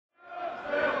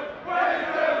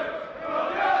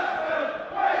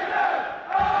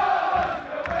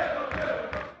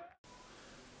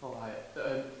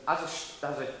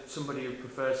somebody who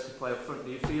prefers to play up front.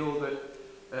 Do you feel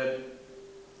that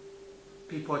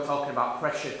people are talking about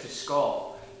pressure to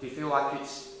score? Do you feel like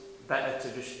it's better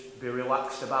to just be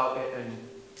relaxed about it and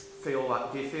feel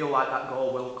like? Do you feel like that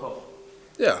goal will come?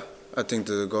 Yeah, I think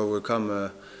the goal will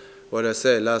come. What I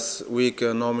say last week,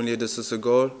 normally this is a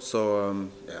goal, so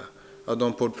yeah, I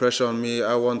don't put pressure on me.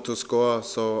 I want to score,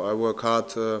 so I work hard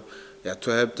to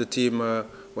help the team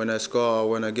when I score or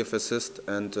when I give assist,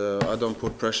 and I don't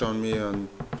put pressure on me. And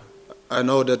I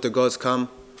know that the goals come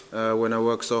when I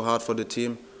work so hard for the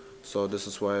team, so this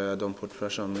is why I don't put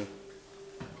pressure on me.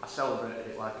 I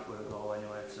celebrated it like it were a goal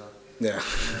anyway, so. Yeah.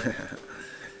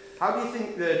 How do you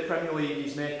think the Premier League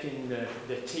is making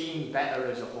the team better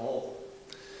as a whole?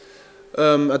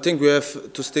 I think we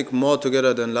have to stick more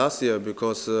together than last year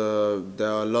because there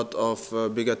are a lot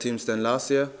of bigger teams than last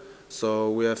year.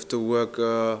 So we have to work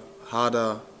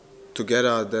harder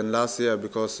together than last year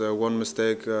because one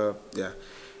mistake,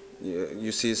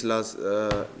 you see it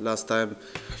last time,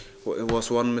 it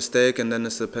was one mistake and then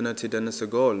it's a penalty, then it's a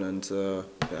goal. And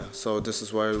so this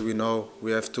is why we know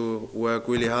we have to work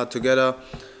really hard together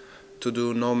to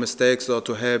do no mistakes or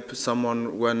to help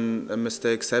someone when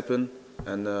mistakes happen.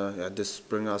 And this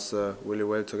brings us really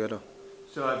well together.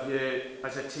 So have you,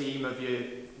 as a team, have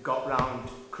you got round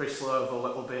Chris Lowe a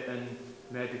little bit and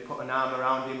maybe put an arm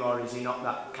around him, or is he not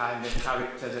that kind of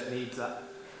character that needs that?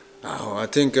 Oh, I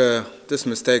think this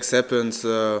mistakes happens.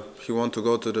 He wants to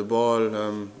go to the ball.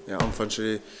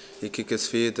 Unfortunately, he kick his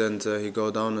feet and he go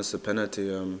down as a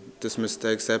penalty. This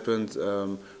mistakes happened.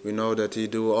 We know that he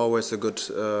do always a good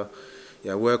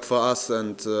work for us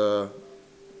and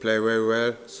play very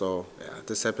well. So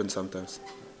this happens sometimes.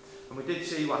 And we did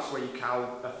see last week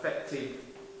how effective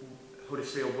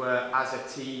Huddersfield were as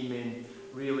a team in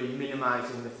really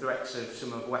minimising the threats of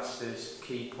some of Leicester's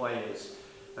key players.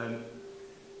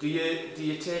 Do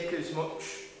you take as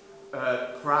much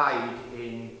pride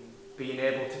in being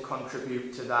able to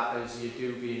contribute to that as you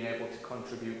do being able to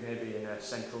contribute maybe in a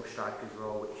central striker's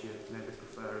role, which you maybe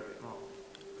prefer a bit more?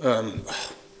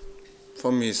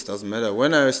 For me, it doesn't matter.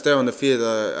 When I stay on the field,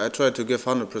 I try to give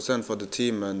 100% for the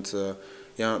team, and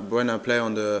when I play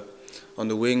on the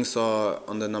wings or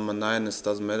on the number 9, it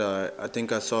doesn't matter. I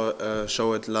think I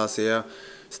show it last year.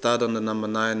 Start on the number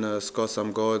 9, score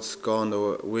some goals, go on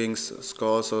the wings,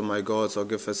 score also my goals or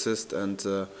give assist, and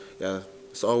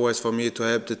it's always for me to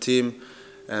help the team,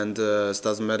 and it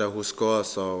doesn't matter who scores.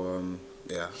 So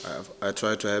I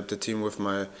try to help the team with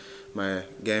my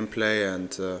gameplay, and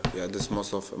this is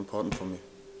most important for me.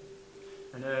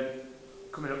 And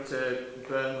coming up to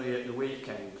Burnley at the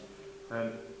weekend,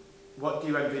 what do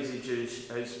you envisage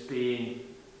as being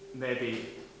maybe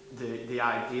the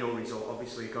ideal result?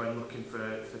 Obviously going looking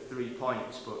for 3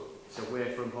 points, but it's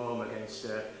away from home against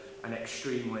an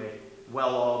extremely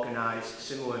well organised,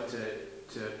 similar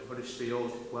to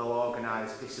Huddersfield, well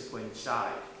organised, disciplined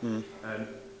side.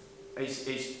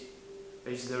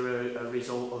 Is there a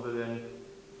result other than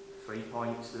 3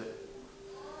 points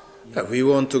that? We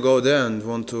want to go there and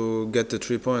want to get the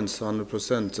 3 points,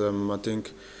 100%. I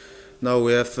think now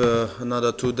we have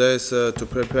another 2 days to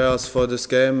prepare us for this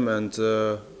game, and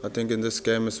I think in this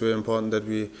game it's very important that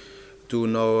we do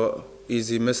no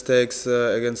easy mistakes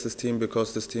against this team,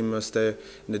 because this team must stay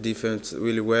in the defense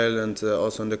really well and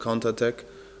also in the counter-attack.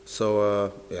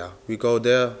 So we go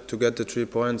there to get the 3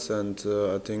 points, and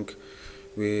I think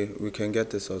we can get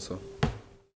this also.